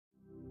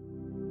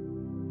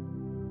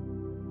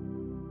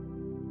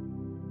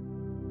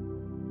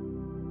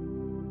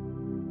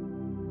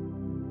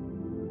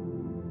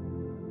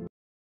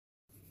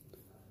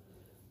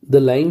The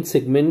line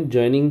segment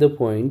joining the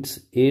points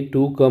A2,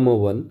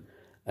 1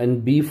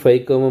 and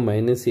B5,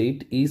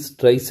 -8 is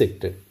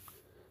trisected.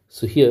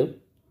 So here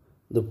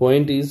the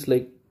point is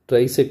like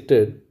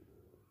trisected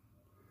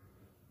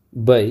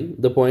by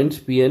the points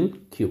P and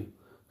Q.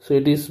 So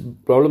it is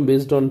problem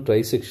based on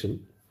trisection.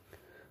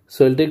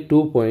 So I'll take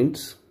 2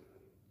 points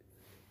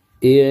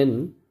A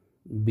and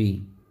B.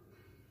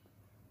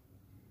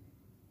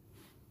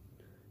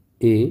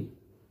 A,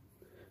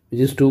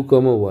 which is 2,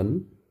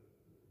 1,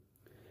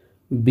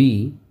 B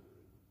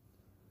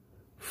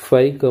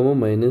 5,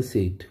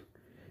 -8.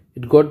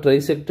 It got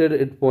trisected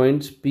at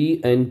points P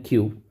and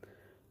Q,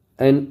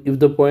 and if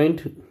the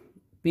point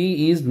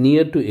P is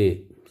near to A,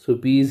 so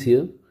P is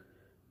here,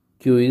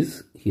 Q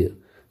is here,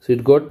 so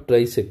it got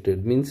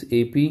trisected, means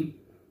AP,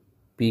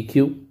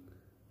 PQ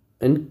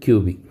and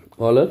QB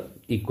all are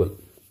equal.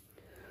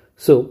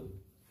 So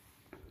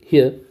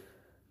here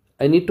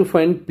I need to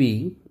find P,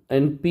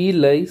 and P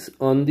lies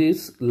on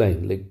this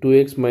line like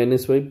 2x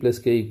minus y plus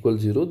k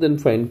equals 0, then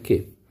find k.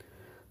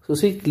 So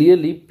see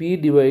clearly P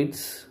divides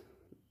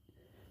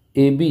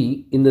AB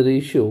in the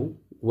ratio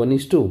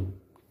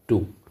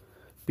 1:2.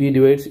 P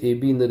divides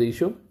AB in the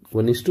ratio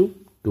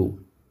 1:2.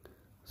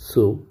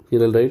 So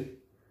here I'll write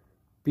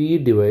P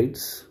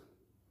divides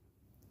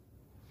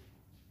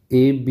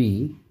AB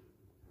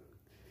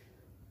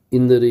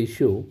in the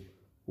ratio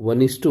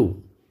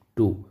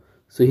 1:2.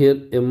 So here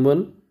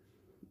M1,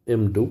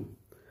 M2.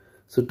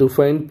 So to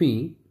find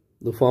P,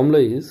 the formula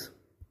is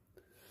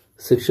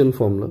section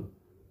formula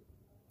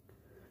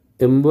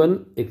M1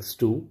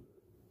 x2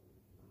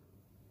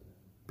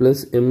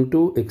 plus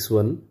M2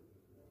 x1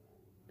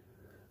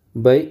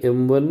 by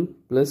M1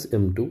 plus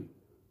M2,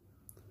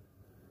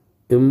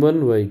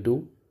 M1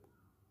 y2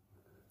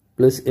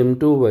 plus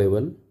M2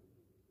 y1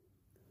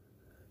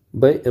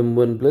 by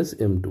M1 plus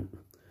M2.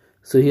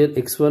 So here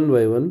x1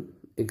 y1,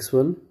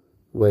 x1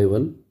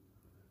 y1,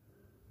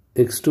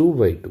 x2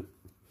 y2.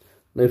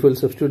 Now if I will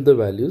substitute the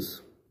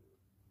values,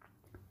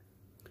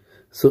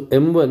 so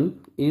M1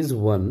 is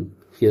 1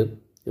 here,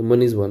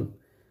 M1 is 1,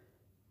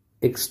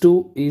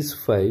 x2 is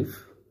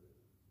 5,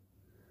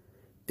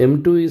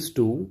 M2 is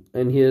 2,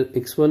 and here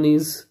x1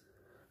 is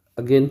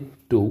again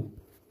 2,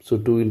 so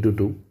 2 into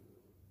 2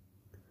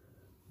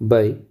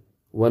 by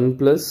 1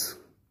 plus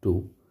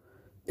 2,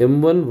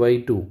 M1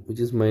 y2 which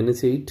is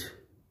 -8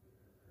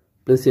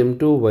 plus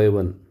M2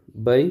 y1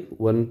 by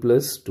 1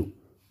 plus 2.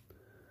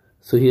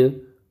 So here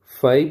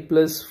 5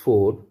 plus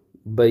 4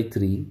 by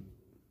 3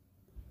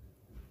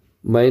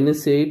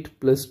 minus 8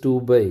 plus 2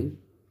 by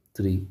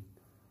 3.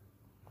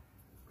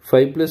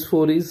 5 plus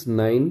 4 is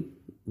 9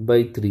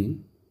 by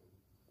 3.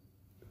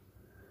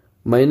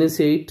 Minus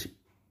 8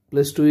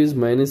 plus 2 is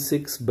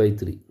 -6 by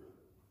 3.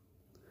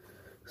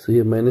 So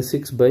here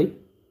 -6 by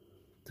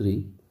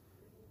 3.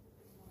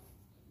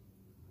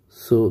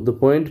 So the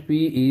point P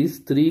is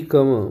 3,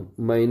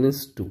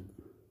 -2.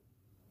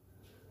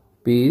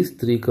 P is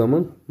 3,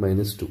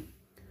 -2.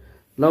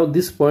 Now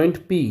this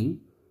point P,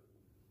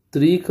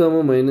 3,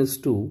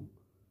 -2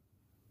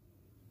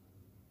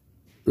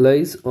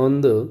 lies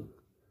on the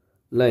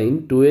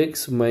line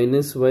 2x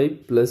minus y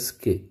plus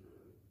k.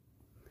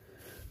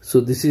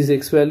 So this is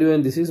x value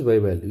and this is y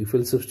value. If we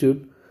will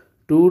substitute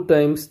 2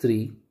 times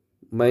 3,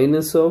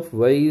 minus of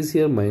y is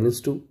here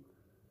 -2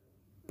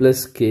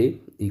 plus k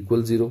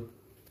equals 0.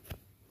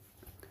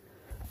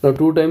 Now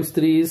 2 times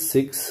 3 is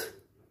 6,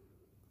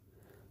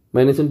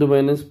 minus into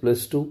minus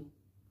plus 2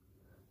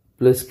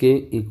 plus k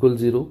equals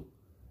 0.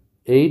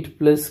 8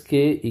 plus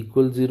k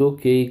equals 0,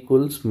 k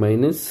equals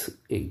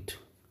 -8.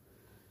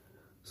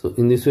 So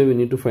in this way we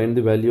need to find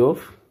the value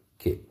of